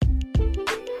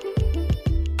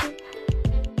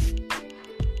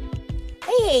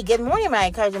Good morning, my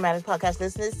Encouraging Matters podcast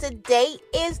listeners. Today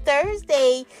is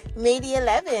Thursday, May the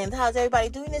 11th. How's everybody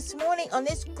doing this morning on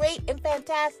this great and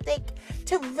fantastic,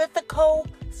 terrifical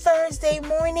Thursday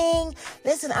morning?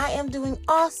 Listen, I am doing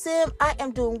awesome. I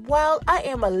am doing well. I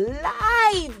am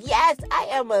alive. Yes, I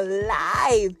am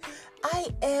alive. I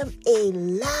am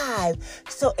alive.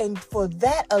 So, and for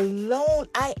that alone,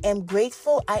 I am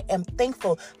grateful. I am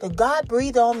thankful that God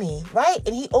breathed on me, right?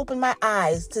 And he opened my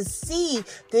eyes to see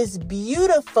this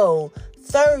beautiful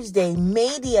Thursday,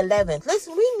 May the 11th.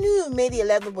 Listen, we knew May the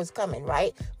 11th was coming,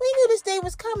 right? We knew this day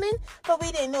was coming, but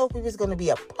we didn't know if we was going to be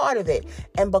a part of it.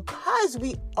 And because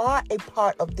we are a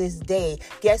part of this day,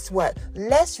 guess what?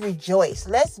 Let's rejoice.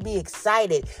 Let's be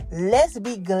excited. Let's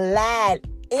be glad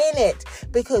in it,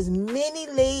 because many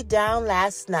laid down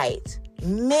last night.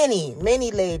 Many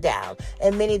laid down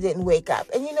and many didn't wake up.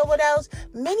 And you know what else?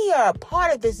 Many are a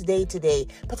part of this day today,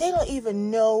 but they don't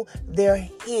even know they're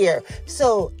here.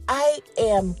 So I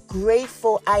am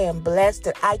grateful. I am blessed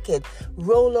that I can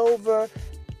roll over,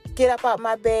 get up out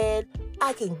my bed.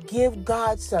 I can give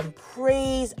God some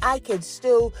praise. I can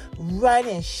still run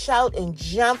and shout and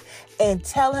jump and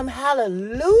tell him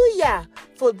hallelujah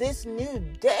for this new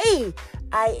day.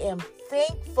 I am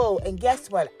thankful. And guess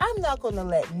what? I'm not going to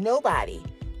let nobody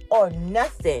or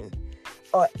nothing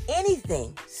or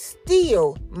anything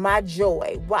steal my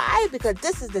joy. Why? Because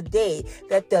this is the day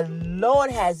that the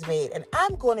Lord has made, and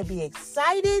I'm going to be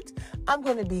excited. I'm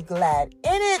going to be glad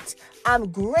in it. I'm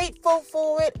grateful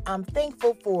for it. I'm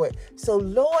thankful for it. So,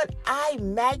 Lord, I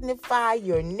magnify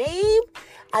your name.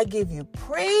 I give you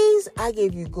praise. I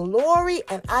give you glory,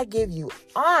 and I give you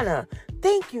honor.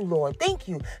 Thank you, Lord. Thank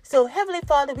you. So, Heavenly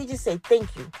Father, we just say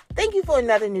thank you. Thank you for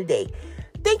another new day.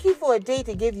 Thank you for a day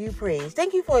to give you praise.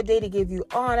 Thank you for a day to give you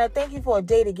honor. Thank you for a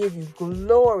day to give you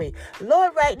glory.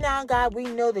 Lord, right now, God, we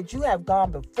know that you have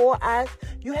gone before us.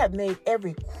 You have made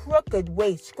every crooked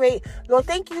way straight. Lord,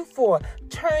 thank you for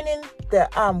turning the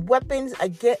weapons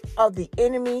of the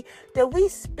enemy, that we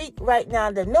speak right now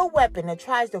that no weapon that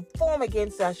tries to form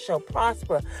against us shall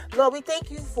prosper. Lord, we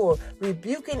thank you for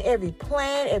rebuking every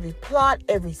plan, every plot,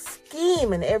 every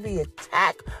scheme, and every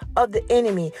attack of the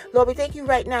enemy. Lord, we thank you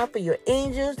right now for your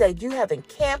angels that you have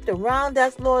encamped around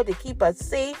us, Lord, to keep us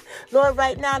safe. Lord,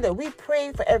 right now that we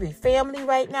pray for every family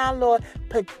right now, Lord,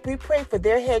 we pray for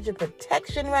their hedge of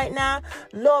protection right now.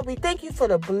 Lord, we thank you for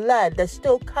the blood that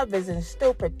still covers and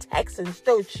still protects and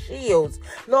still shields.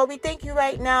 Lord, we thank you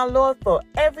right now, Lord, for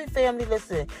every family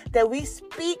listening, that we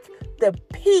speak the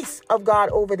peace of God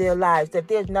over their lives, that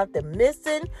there's nothing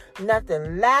missing,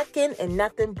 nothing lacking, and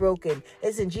nothing broken.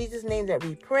 It's in Jesus' name that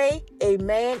we pray.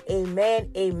 Amen,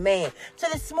 amen, amen. So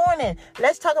this morning,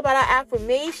 let's talk about our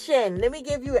affirmation. Let me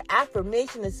give you an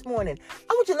affirmation this morning.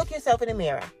 I want you to look yourself in the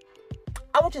mirror.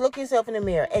 I want you to look yourself in the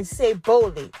mirror and say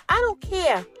boldly, I don't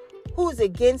care who's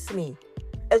against me,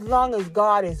 as long as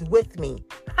God is with me.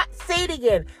 Say it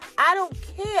again. I don't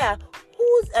care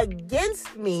who's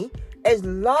against me, as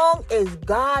long as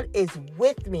God is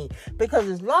with me. Because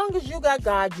as long as you got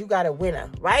God, you got a winner,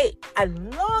 right? As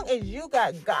long as you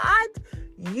got God,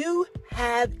 you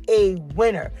have a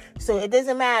winner. So it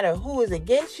doesn't matter who is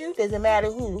against you. It doesn't matter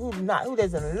who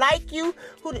doesn't like you.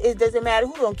 It doesn't matter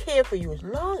who don't care for you. As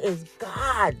long as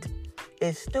God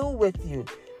is still with you,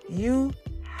 you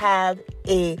have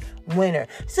a winner.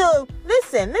 So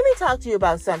listen, let me talk to you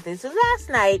about something. So last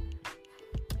night,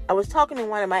 I was talking to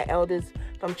one of my elders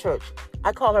from church.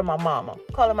 I call her my mama.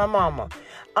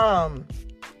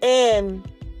 And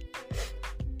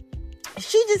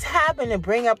she just happened to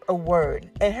bring up a word,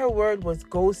 and her word was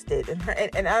ghosted.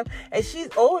 And she's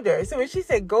older, so when she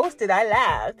said ghosted, I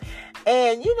laughed.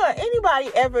 And you know, anybody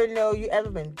ever know you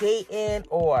ever been dating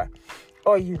or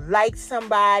you liked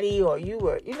somebody, or you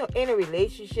were, in a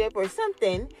relationship or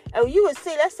something, and you would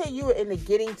say, let's say you were in the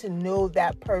getting to know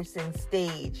that person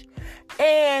stage,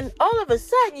 and all of a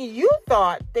sudden you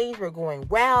thought things were going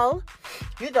well,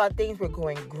 you thought things were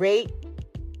going great,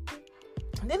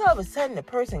 and then all of a sudden the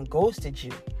person ghosted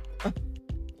you.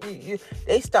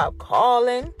 They stop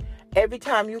calling. Every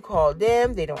time you call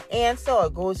them, they don't answer or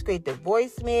go straight to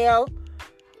voicemail.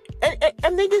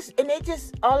 And they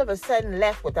just all of a sudden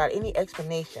left without any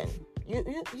explanation.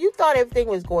 You thought everything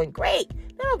was going great.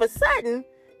 Then all of a sudden,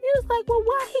 you was like, well,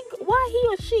 why he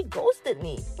or she ghosted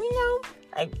me?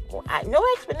 Like no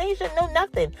explanation, no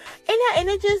nothing. And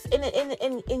it just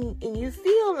and you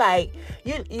feel like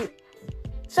you.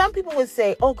 Some people would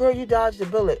say, "Oh, girl, you dodged the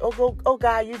bullet." Oh,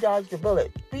 God, you dodged the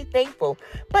bullet. Be thankful.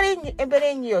 But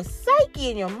in your psyche,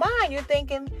 in your mind, you're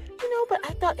thinking, but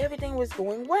I thought everything was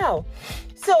going well.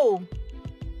 So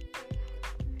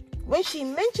when she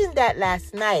mentioned that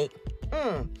last night,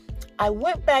 I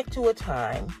went back to a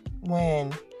time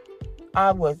when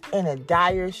I was in a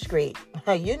dire strait.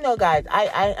 You know, guys,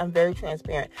 I am very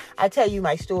transparent. I tell you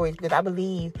my stories because I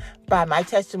believe by my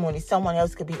testimony, someone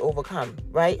else could be overcome,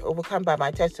 right? Overcome by my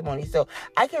testimony. So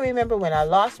I can remember when I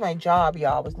lost my job,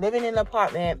 y'all. I was living in an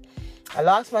apartment. I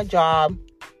lost my job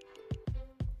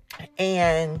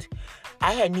and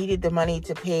I had needed the money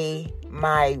to pay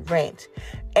my rent.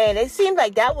 And it seemed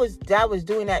like that was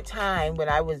during that time when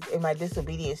I was in my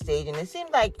disobedient stage. And it seemed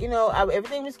like,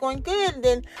 everything was going good.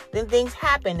 And then things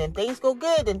happened and things go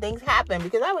good and things happen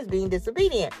because I was being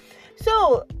disobedient.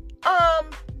 So,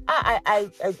 I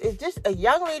it's just a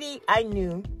young lady I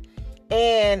knew.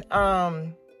 And,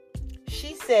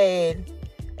 she said,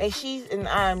 and she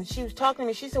was talking to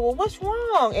me. She said, well, what's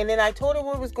wrong? And then I told her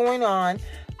what was going on.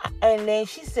 And then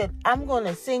she said, I'm going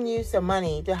to send you some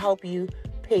money to help you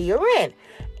pay your rent.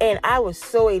 And I was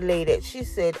so elated. She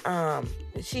said,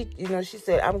 she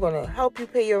said, I'm going to help you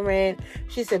pay your rent.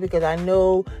 She said, because I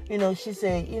know, she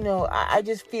said, I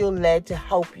just feel led to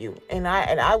help you. And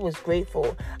I was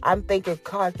grateful. I'm thinking,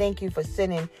 God, thank you for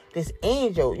sending this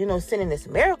angel, sending this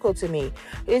miracle to me.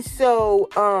 And so,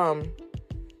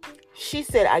 she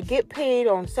said, I get paid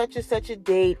on such and such a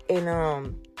date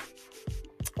and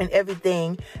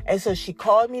everything. And so she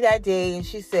called me that day and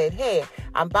she said, hey,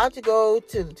 I'm about to go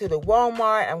to the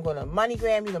Walmart. I'm going to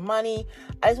MoneyGram you the money.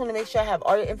 I just want to make sure I have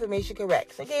all your information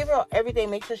correct. So I gave her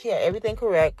everything, make sure she had everything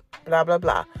correct, blah, blah,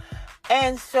 blah.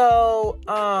 And so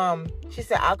she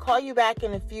said, I'll call you back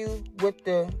in a few with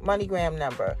the MoneyGram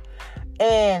number.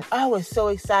 And I was so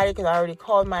excited because I already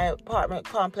called my apartment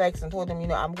complex and told them,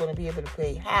 I'm going to be able to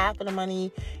pay half of the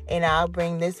money and I'll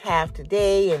bring this half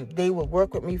today and they will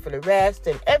work with me for the rest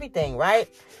and everything, right?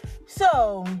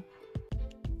 So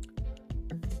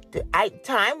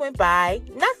time went by,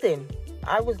 nothing.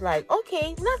 I was like,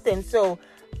 okay, nothing. So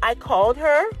I called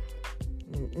her,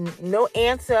 no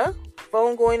answer,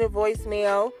 phone going to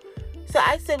voicemail. So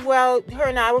I said, well, her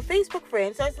and I were Facebook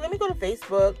friends. So I said, let me go to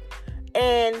Facebook.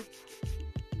 And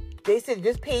they said,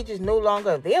 this page is no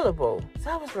longer available. So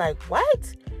I was like,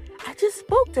 what? I just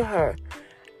spoke to her.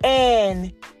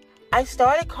 And I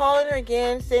started calling her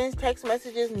again, sending text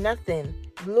messages, nothing.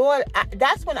 Lord,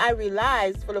 that's when I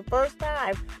realized for the first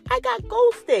time, I got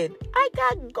ghosted.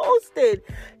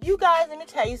 You guys, let me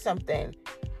tell you something.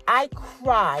 I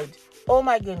cried. Oh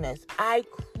my goodness. I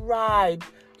cried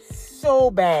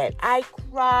so bad. I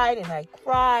cried and I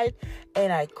cried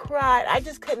and I cried. I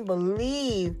just couldn't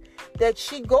believe that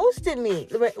she ghosted me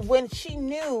when she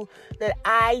knew that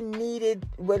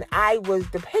when I was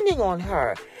depending on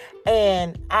her.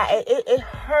 And it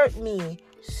hurt me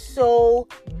so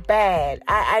bad.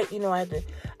 I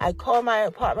called my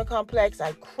apartment complex.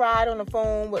 I cried on the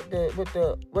phone with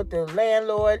the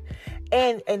landlord.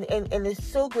 And it's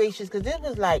so gracious because this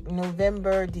was like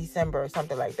November, December or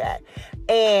something like that.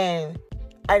 And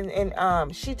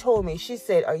she told me, she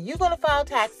said, are you going to file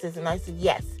taxes? And I said,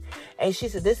 yes. And she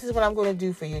said, this is what I'm going to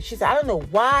do for you. She said, I don't know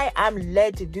why I'm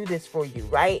led to do this for you,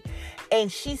 right?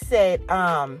 And she said,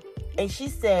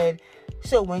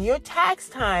 so when your tax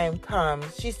time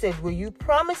comes, she said, will you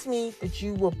promise me that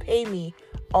you will pay me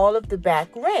all of the back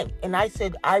rent? And I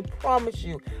said, I promise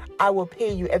you, I will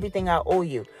pay you everything I owe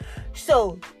you.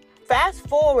 So fast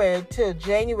forward till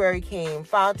January came,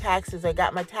 filed taxes, I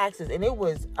got my taxes, and it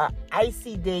was an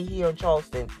icy day here in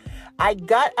Charleston. I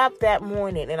got up that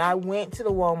morning and I went to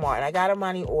the Walmart and I got a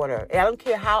money order. And I don't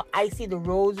care how icy the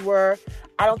roads were.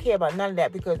 I don't care about none of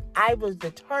that because I was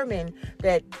determined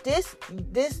that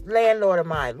this landlord of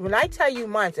mine, when I tell you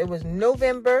months, it was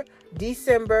November,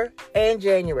 December, and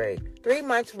January. 3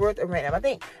 months worth of rent. I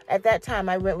think at that time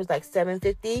my rent was like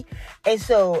 $750. And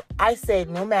so I said,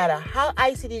 no matter how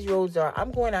icy these roads are, I'm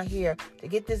going out here to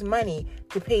get this money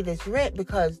to pay this rent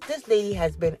because this lady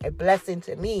has been a blessing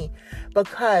to me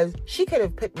because she could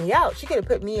have put me out. She could have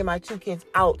put me and my 2 kids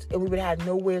out and we would have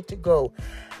nowhere to go.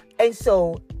 And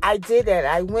so I did that.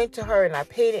 I went to her and I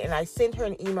paid it and I sent her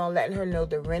an email letting her know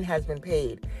the rent has been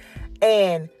paid.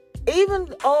 And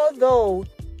even although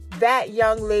that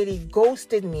young lady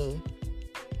ghosted me,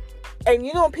 and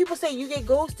when people say you get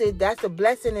ghosted, that's a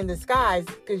blessing in disguise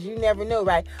because you never know,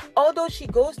 right? Although she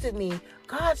ghosted me,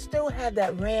 God still had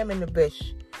that ram in the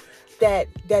bush that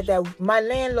my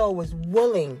landlord was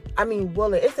willing.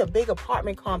 It's a big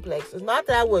apartment complex. It's not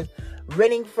that I was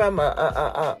renting from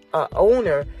a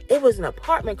owner. It was an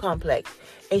apartment complex.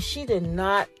 And she did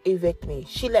not evict me.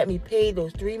 She let me pay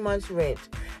those 3 months rent.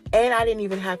 And I didn't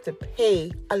even have to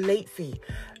pay a late fee.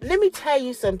 Let me tell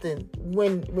you something.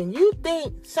 When you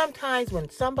think sometimes when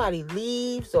somebody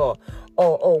leaves or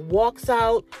walks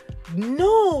out,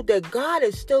 know that God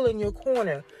is still in your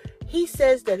corner. He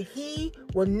says that he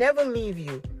will never leave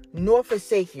you nor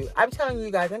forsake you. I'm telling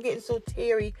you guys, I'm getting so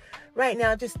teary right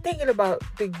now just thinking about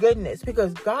the goodness,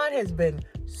 because God has been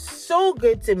so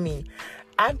good to me.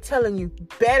 I'm telling you,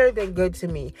 better than good to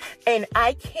me. And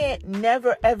I can't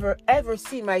never, ever, ever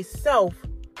see myself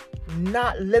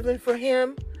not living for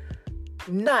him,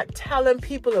 not telling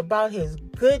people about his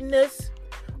goodness,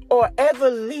 or ever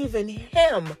leaving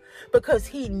him, because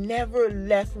he never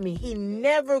left me. He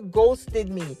never ghosted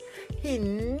me. He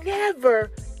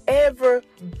never, ever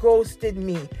ghosted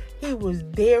me. He was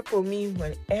there for me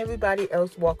when everybody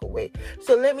else walked away.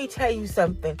 So let me tell you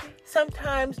something.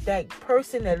 Sometimes that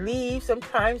person that leaves,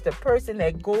 sometimes the person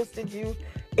that ghosted you,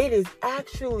 it is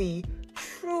actually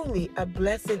truly a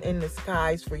blessing in the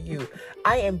skies for you.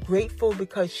 I am grateful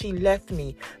because she left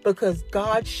me, because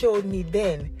God showed me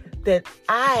then that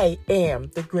I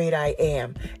am the great I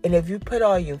am. And if you put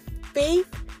all your faith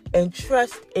and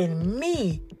trust in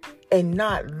me and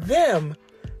not them,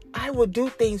 I will do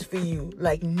things for you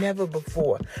like never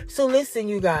before. So listen,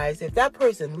 you guys, if that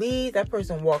person leaves, that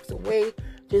person walks away,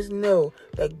 just know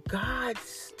that God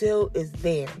still is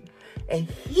there. And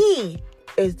he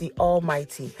is the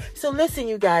Almighty. So listen,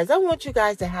 you guys, I want you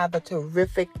guys to have a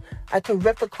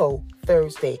terrifical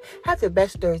Thursday. Have the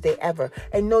best Thursday ever.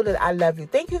 And know that I love you.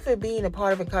 Thank you for being a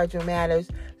part of Encouragement Matters.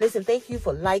 Listen, thank you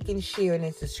for liking, sharing,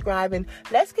 and subscribing.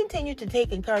 Let's continue to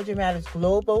take Encouragement Matters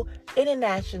global,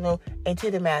 international, and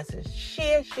to the masses.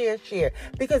 Share, share, share.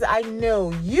 Because I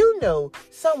know you know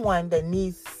someone that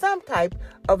needs some type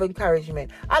of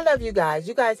encouragement. I love you guys.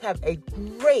 You guys have a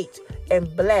great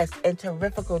and blessed and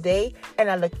terrifical day.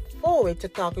 And I look forward to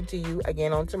talking to you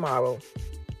again on tomorrow.